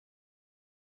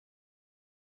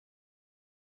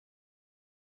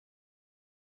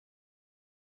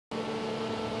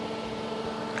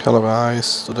Hello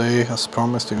guys, today as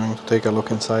promised we're going to take a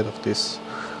look inside of this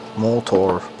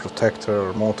motor protector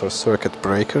or motor circuit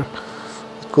breaker.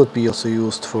 It could be also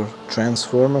used for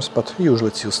transformers, but usually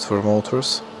it's used for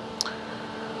motors.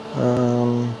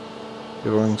 We're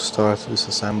going to start to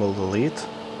disassemble the lead.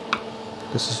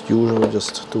 This is usually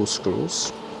just 2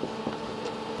 screws.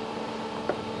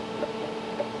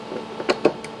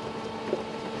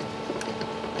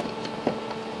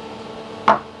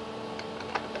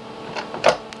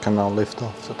 Can now lift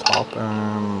off the top,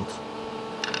 and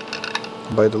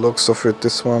by the looks of it,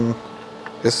 this one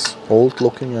is old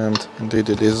looking, and indeed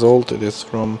it is old. It is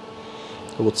from,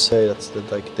 I would say that's the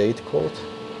date code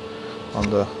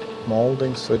on the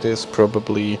molding, so it is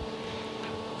probably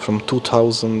from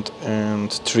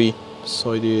 2003,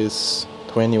 so it is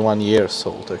 21 years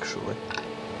old actually.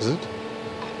 Is it?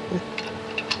 Yeah.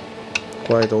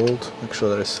 Quite old. Actually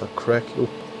there is a crack. Ooh,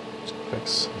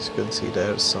 cracks, as you can see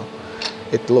there, so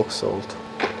it looks old.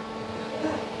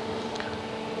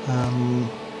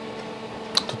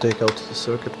 To take out the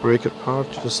circuit breaker part,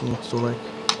 you just need to like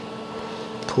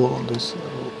pull on this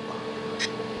little.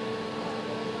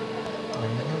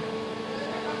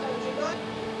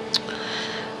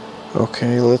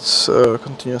 Okay, let's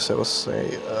continue. As I was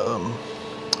saying,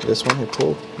 this one you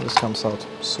pull, this comes out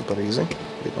super easy.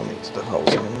 We don't need the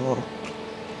housing anymore.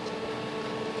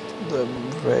 The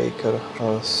breaker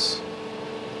has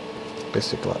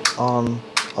basically on,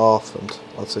 off, and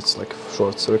also it's like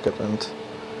short circuit and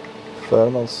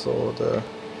thermal, so the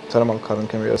thermal current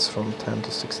can vary from 10 to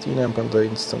 16 amp and the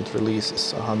instant release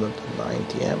is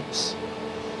 190 amps.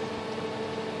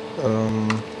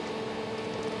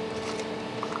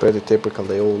 Pretty typical,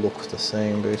 they all look the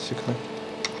same basically.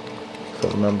 If I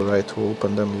remember right, to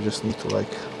open them you just need to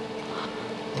like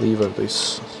lever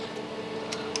these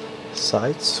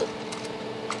sides.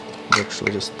 It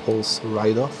actually just pulls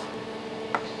right off.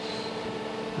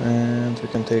 And we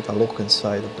can take a look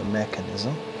inside of the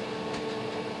mechanism,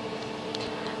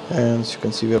 and as you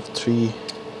can see we have 3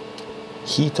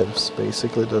 heaters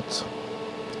basically that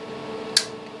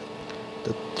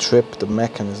trip the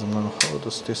mechanism. Now how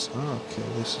does this, okay,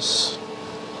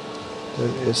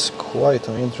 there is quite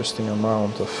an interesting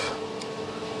amount of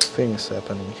things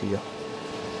happening here.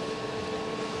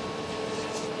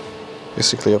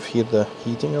 Basically of here the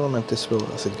heating element, this will,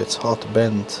 as it gets hot,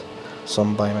 bend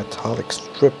some bimetallic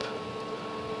strip.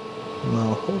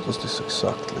 Now how does this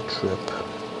exactly trip?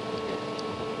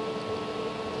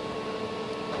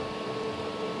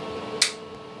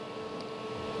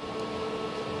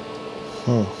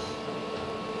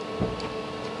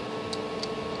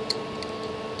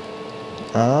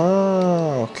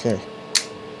 Okay.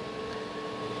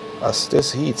 As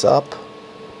this heats up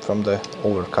from the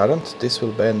overcurrent, this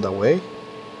will bend away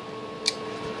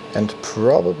and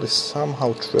probably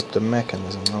somehow trip the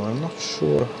mechanism. Now I'm not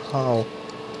sure how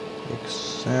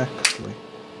exactly.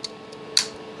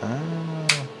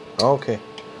 Okay.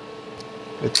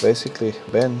 It basically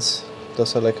bends.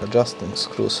 Those are like adjusting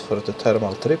screws for the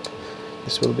thermal trip.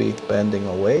 This will be bending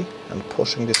away and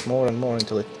pushing this more and more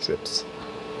until it trips.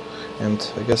 And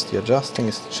I guess the adjusting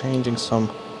is changing some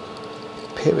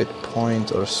pivot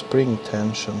point or spring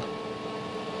tension.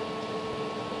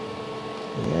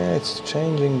 Yeah, it's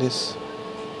changing this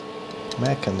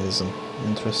mechanism.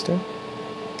 Interesting.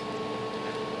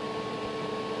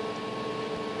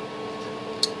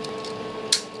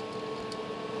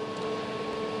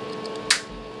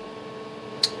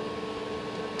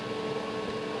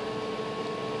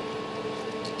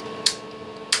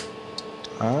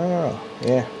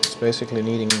 Yeah, it's basically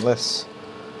needing less,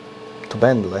 to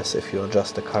bend less if you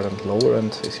adjust the current lower,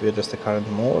 and if you adjust the current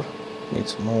more, it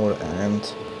needs more. And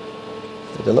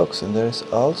with the looks, and there's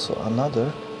also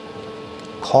another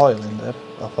coil in there,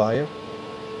 a wire.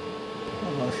 I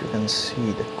don't know if you can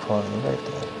see the coil right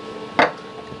there.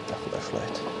 Get the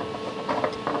flashlight.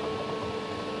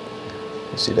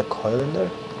 You see the coil in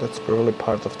there? That's probably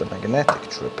part of the magnetic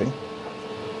tripping.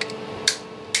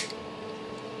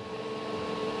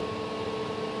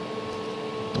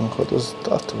 And how does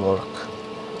that work?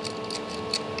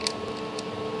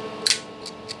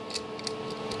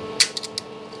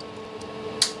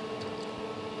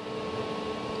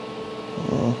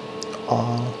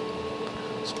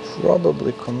 It's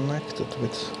probably connected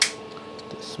with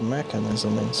this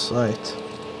mechanism inside.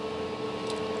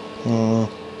 I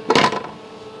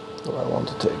want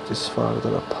to take this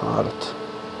farther apart.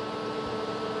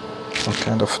 I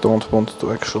kind of don't want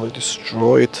to actually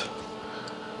destroy it,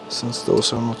 since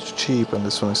those are not cheap, and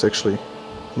this one is actually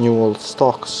new old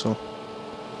stock, so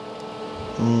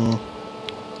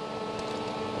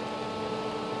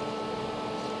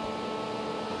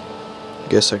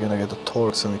this I'm gonna get the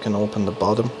Torx and we can open the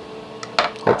bottom.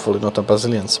 Hopefully not a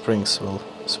Brazilian springs will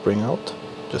spring out.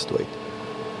 Just wait.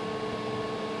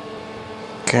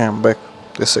 Okay, I'm back.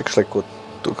 This actually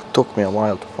took me a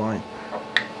while to find.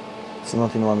 It's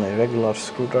not in one regular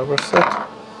screwdriver set.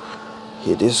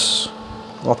 It is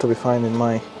not to be found in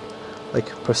my like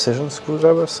precision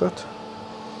screwdriver set.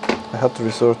 I had to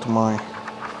resort to my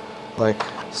like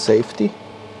safety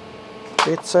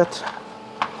bit set.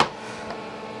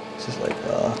 This is like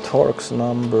Torx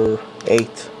number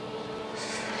 8.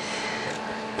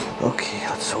 Okay,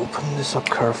 let's open this up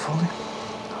carefully.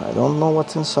 I don't know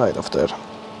what's inside of there.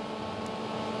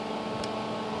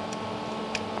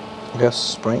 I guess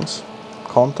springs,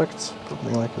 contacts,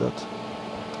 something like that.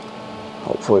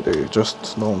 Hopefully they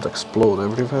just don't explode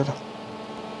everywhere.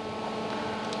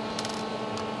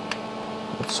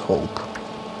 Let's hope.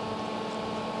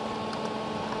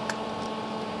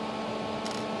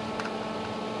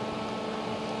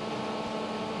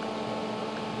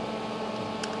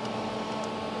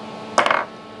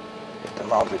 Get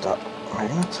them out with a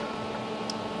magnet.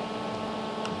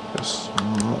 Yes,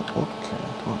 no, okay,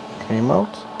 it came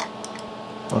out.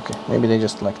 Okay, maybe they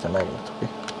just like the magnet, okay?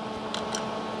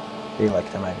 They like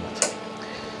the magnet.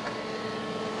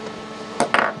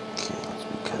 Okay, let's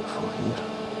be careful here.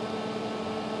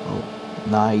 Oh,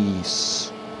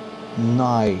 nice.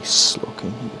 Nice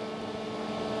looking here.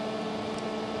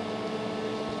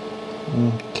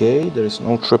 Okay, there is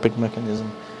no tripping mechanism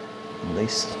in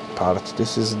this part.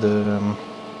 This is the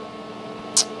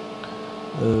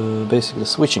basically the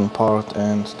switching part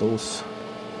and those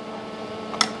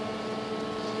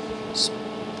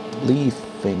leaf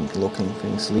looking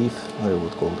things, I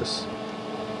would call this.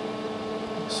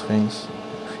 These things,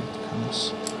 if it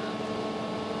comes.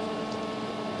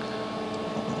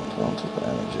 I don't want to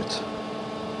damage it.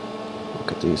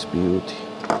 Look at this beauty.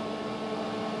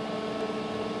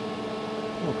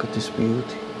 Look at this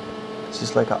beauty. This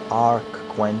is like an arc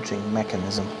quenching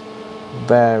mechanism.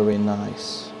 Very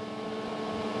nice.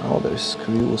 Oh, there's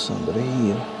screws under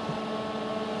here.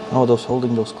 Oh, those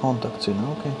holding those contacts in.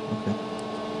 Okay, okay.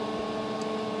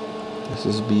 This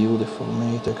is beautiful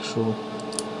made actually.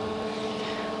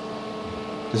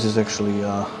 This is actually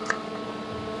a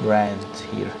brand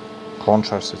here.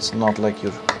 Conchars, it's not like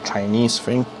your Chinese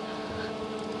thing.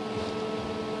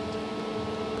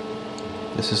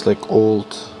 This is like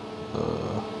old,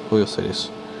 how you say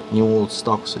this? New old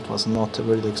stocks. It was not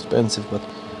really expensive, but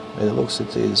by the looks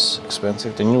it is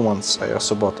expensive. The new ones I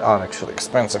also bought are actually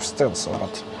expensive still, so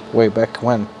but way back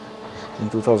when, in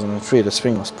 2003, this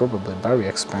thing was probably very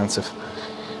expensive.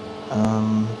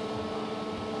 You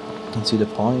can see the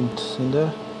point in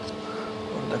there,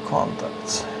 or the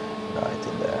contacts, right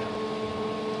in there,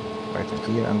 right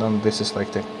in here, and then this is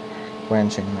like the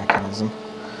quenching mechanism.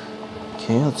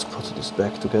 Okay, let's put this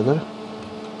back together.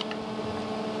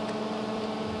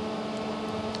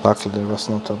 Luckily there was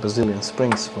not a Brazilian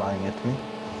springs flying at me.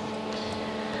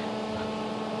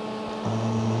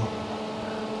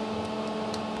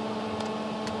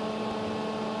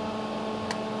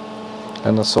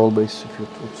 And as always, if you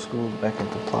put screw back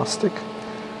into plastic,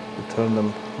 you turn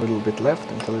them a little bit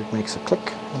left until it makes a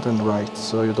click, and then right,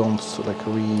 so you don't like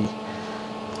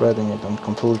re-threading it and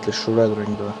completely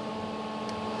shredding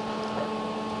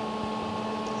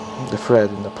the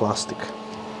thread in the plastic.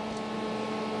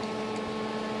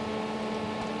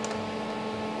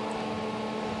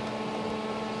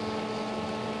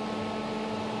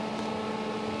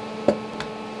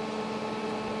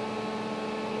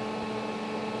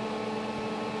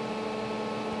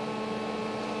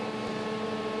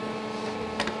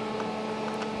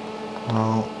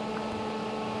 Now,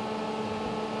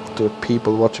 to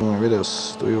people watching my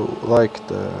videos, do you like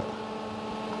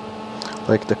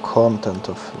the content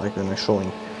of like when I'm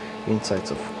showing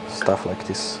insights of stuff like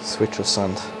this, switches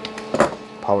and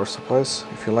power supplies?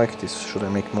 If you like this, should I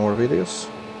make more videos?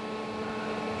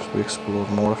 Should we explore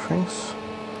more things?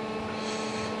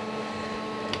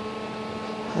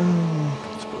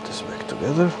 Let's put this back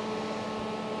together.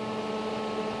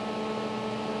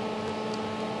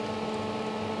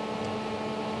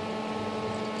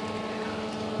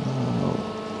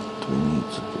 What do we need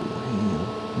to do here?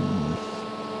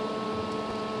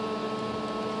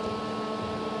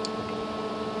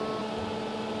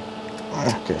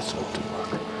 Okay, it's going to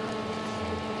work.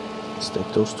 Let's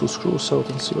take those two screws out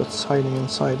and see what's hiding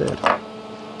inside there.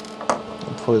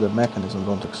 Hopefully the mechanism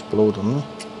don't explode on me,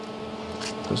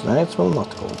 because then it will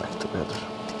not go back together.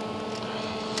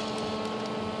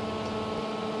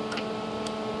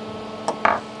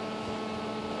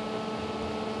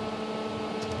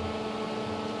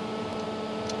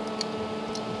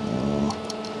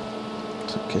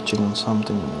 It's catching on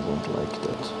something and I don't like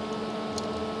that.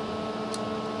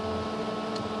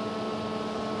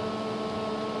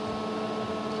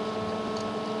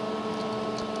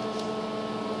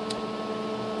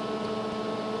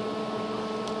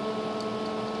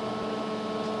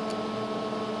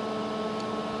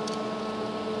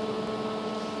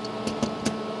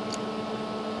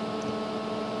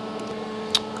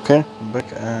 Okay, I'm back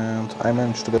and I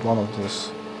managed to get one of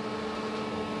those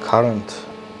current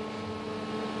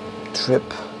trip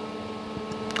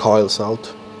coils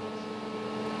out.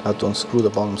 I had to unscrew the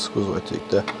bottom screw, so I take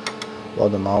the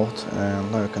bottom out,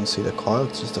 and now you can see the coil.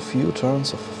 It's just a few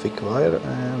turns of thick wire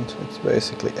and it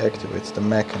basically activates the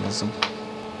mechanism.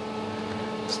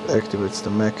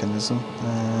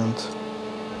 And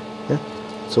yeah,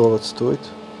 that's all that's to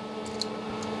it.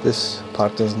 This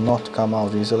part does not come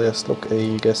out easily. As look,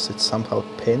 I guess it's somehow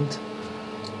pinned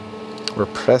or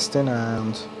pressed in,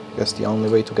 and I guess the only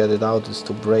way to get it out is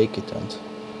to break it, and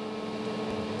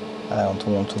I don't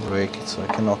want to break it, so I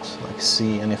cannot like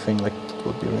see anything like that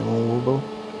would be removable.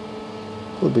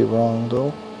 Could be wrong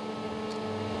though.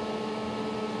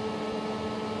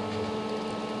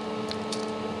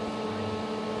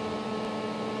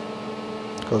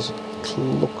 Because it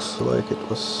looks like it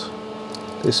was.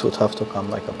 This would have to come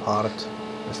like apart.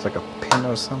 It's like a pin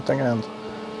or something, and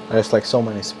there's like so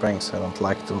many springs. I don't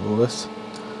like to do this.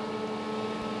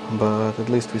 But at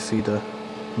least we see the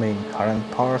main current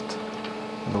part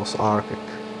and those arc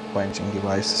quenching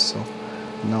devices. So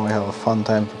now I have a fun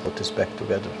time to put this back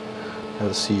together.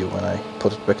 I'll see you when I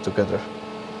put it back together.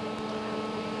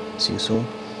 See you soon.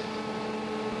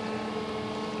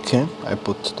 Okay, I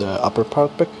put the upper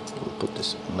part back. We'll put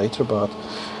this in later, but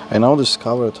I now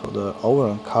discovered how the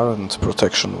overcurrent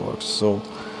protection works. So,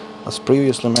 as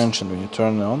previously mentioned, when you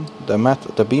turn it on,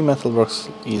 the B metal works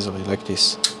easily, like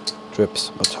this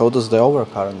trips. But how does the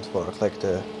overcurrent work, like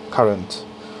the current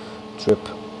trip?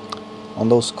 On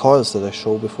those coils that I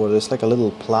showed before, there's like a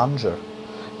little plunger,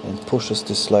 and it pushes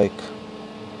this like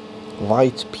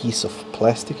white piece of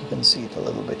plastic. You can see it a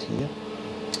little bit here.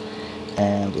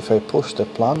 And if I push the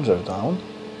plunger down,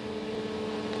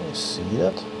 can you see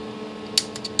that?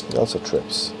 It also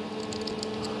trips.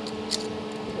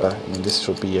 I mean, this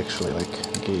should be actually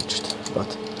like gauged,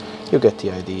 but you get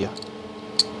the idea.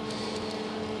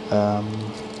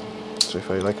 So if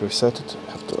I like reset it,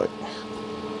 I have to like,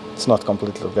 it's not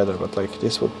completely together, but like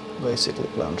this would basically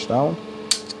plunge down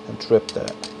and trip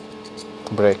the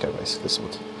breaker. Basically, this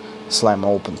would slam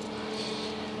open.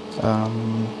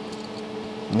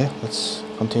 Yeah, let's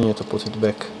continue to put it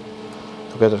back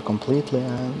together completely,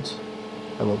 and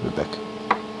I will be back.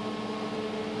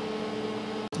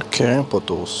 Okay, put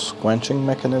those quenching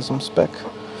mechanisms back.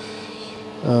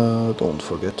 Don't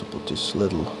forget to put these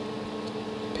little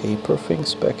paper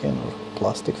things back in, or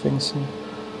plastic things in.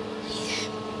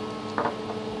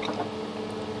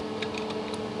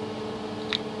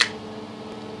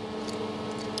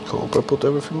 Hope I put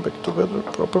everything back together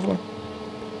properly.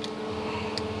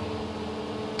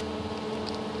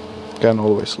 Again,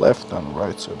 always left and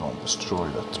right, so you don't destroy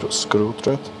that screw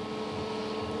thread.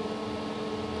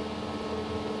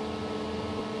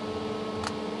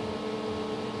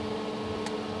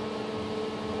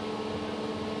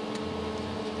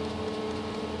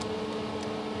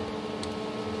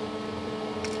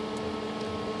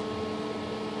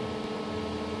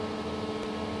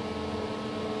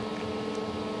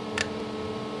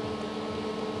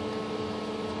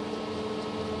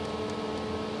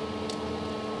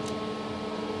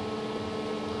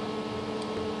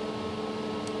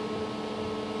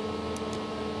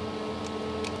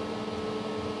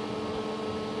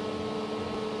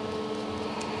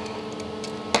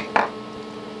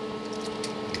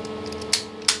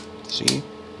 See,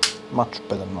 much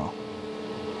better now.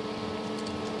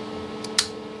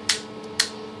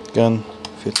 Again,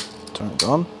 if you turn it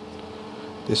on,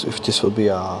 if this will be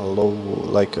a low,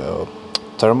 like a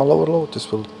thermal overload,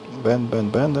 this will bend,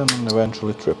 and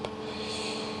eventually trip.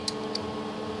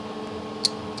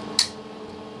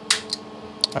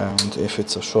 And if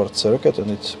it's a short circuit and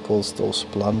it pulls those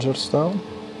plungers down,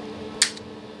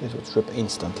 it will trip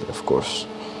instantly, of course.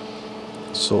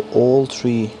 So all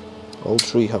three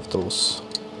have those.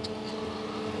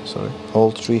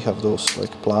 All three have those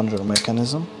like plunger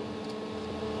mechanism,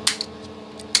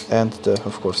 and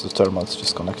of course the thermals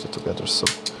just connected together. So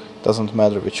it doesn't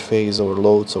matter which phase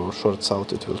overloads or shorts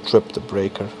out, it will trip the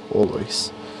breaker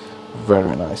always.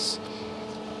 Very nice.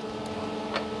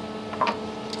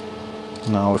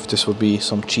 Now, if this would be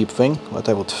some cheap thing, what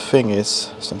I would think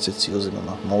is, since it's using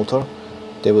a motor,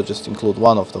 they would just include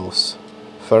one of those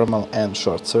thermal and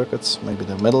short circuits, maybe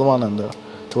the middle one and the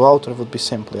to outer would be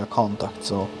simply a contact,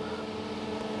 so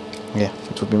yeah,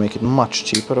 it would be make it much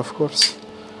cheaper, of course,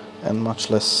 and much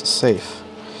less safe.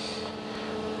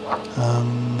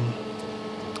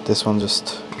 This one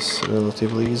just is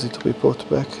relatively easy to be put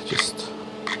back.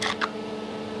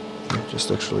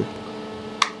 Just actually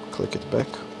click it back,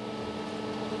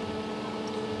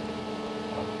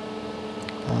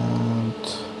 and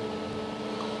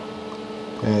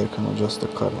yeah, you can adjust the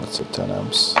current, let's say 10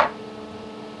 amps,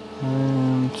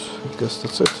 and I guess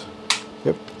that's it.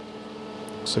 Yep,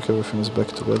 looks like everything is back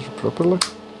together properly.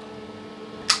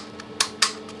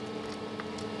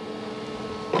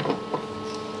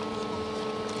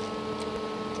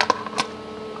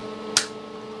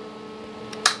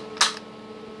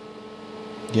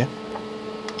 Yeah.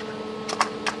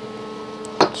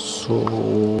 So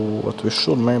what we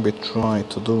should maybe try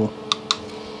to do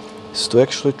is to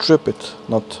actually trip it,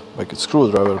 not like a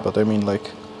screwdriver, but I mean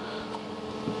like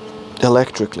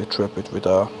electrically trip it with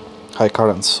a high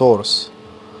current source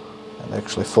and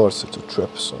actually force it to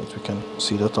trip, so that we can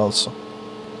see that also.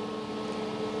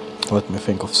 Let me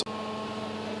think of something.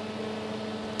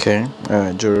 Okay,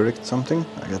 I jury-rigged something.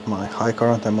 I got my high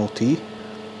current MOT,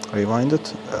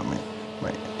 rewinded,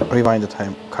 rewinded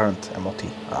high current MOT.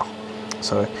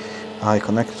 Sorry, I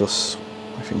connected those,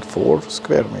 I think 4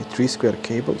 square, maybe 3 square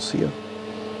cables here.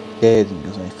 Yeah, I didn't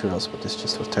use any ferrules, but it's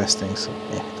just for testing, so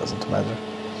yeah, it doesn't matter.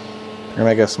 And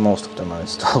I guess most of them are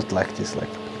installed like this, like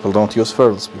people don't use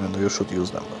ferrules, even though you should use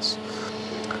them.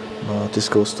 But this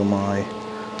goes to my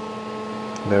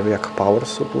Variac power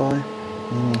supply,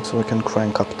 so I can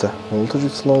crank up the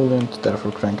voltage slowly and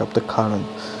therefore crank up the current.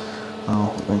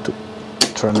 Now I'm going to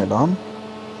turn it on,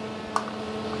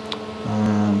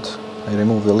 and I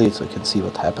remove the lead so you can see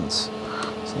what happens.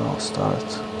 So now start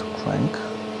to crank.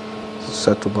 It's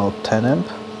set to about 10 amp,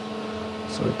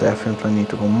 so I definitely need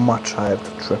to go much higher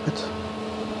to trip it.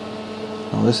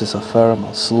 Now this is a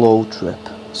thermal slow trip,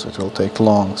 so it will take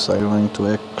long, so I'm going to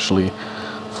actually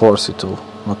force it to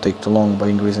not take too long by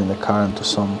increasing the current to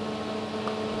something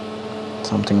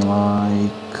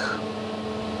like,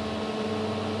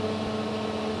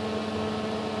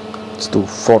 let's do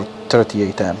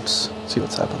 38 amps, see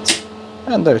what happens.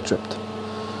 And there it tripped.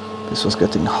 This was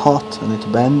getting hot and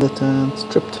it bended and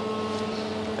tripped.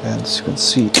 And as you can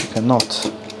see, you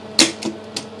cannot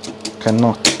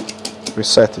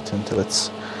reset it until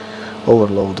it's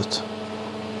overloaded.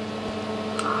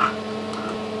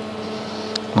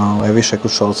 Now I wish I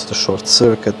could show also the short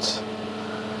circuit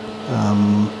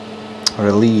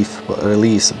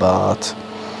release, but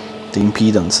the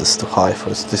impedance is too high for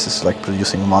this. This is like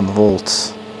producing 1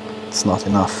 volt. It's not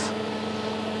enough.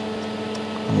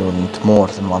 You need more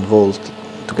than 1 volt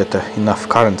to get enough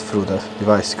current through the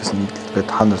device, because you need to get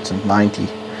 190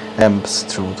 amps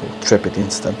through to trip it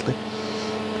instantly.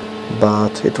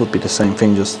 But it would be the same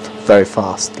thing, just very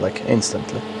fast, like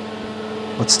instantly.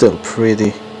 But still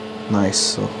pretty nice.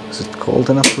 So is it cold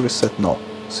enough to reset? No.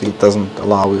 See, it doesn't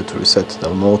allow you to reset the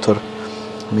motor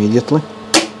immediately.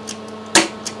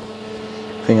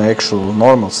 I think actual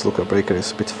normal Sluka breaker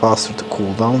is a bit faster to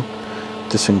cool down.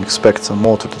 This thing expects a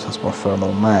motor that has more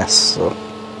thermal mass, so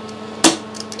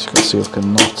as you can see, you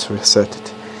cannot reset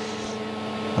it.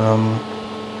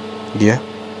 Yeah.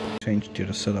 Changed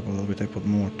the setup a little bit. I put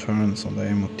more turns on the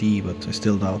MOT, but I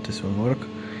still doubt this will work.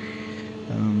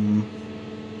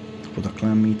 Put a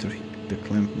clamp meter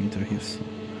here. So,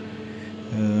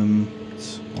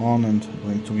 it's on, and I'm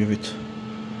going to give it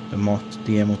the MOT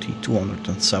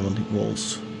 270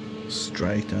 volts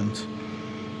straight, and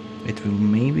it will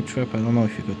maybe trip. I don't know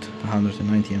if you got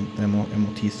 190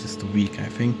 MOT is just too weak, I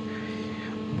think,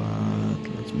 but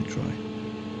let me try.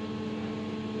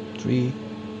 3,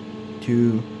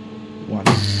 2, 1.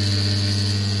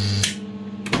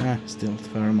 Still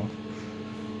thermal,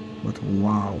 but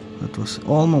wow, that was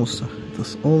almost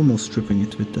stripping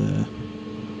it with the.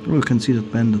 Oh, you can see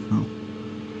that bended now.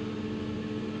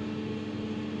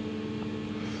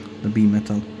 The B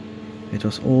metal. It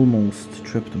was almost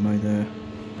tripped by the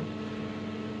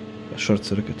short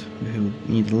circuit. We will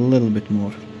need a little bit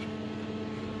more.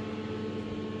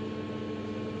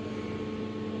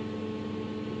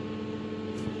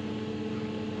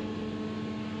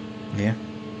 Yeah.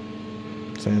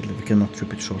 Sadly we cannot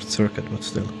trip it short circuit, but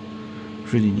still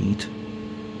pretty neat.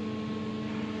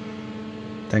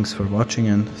 Thanks for watching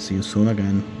and see you soon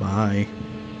again. Bye.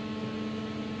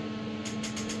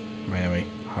 Very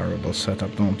horrible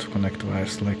setup. Don't connect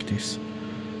wires like this.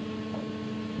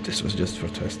 This was just for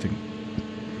testing.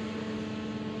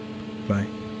 Bye.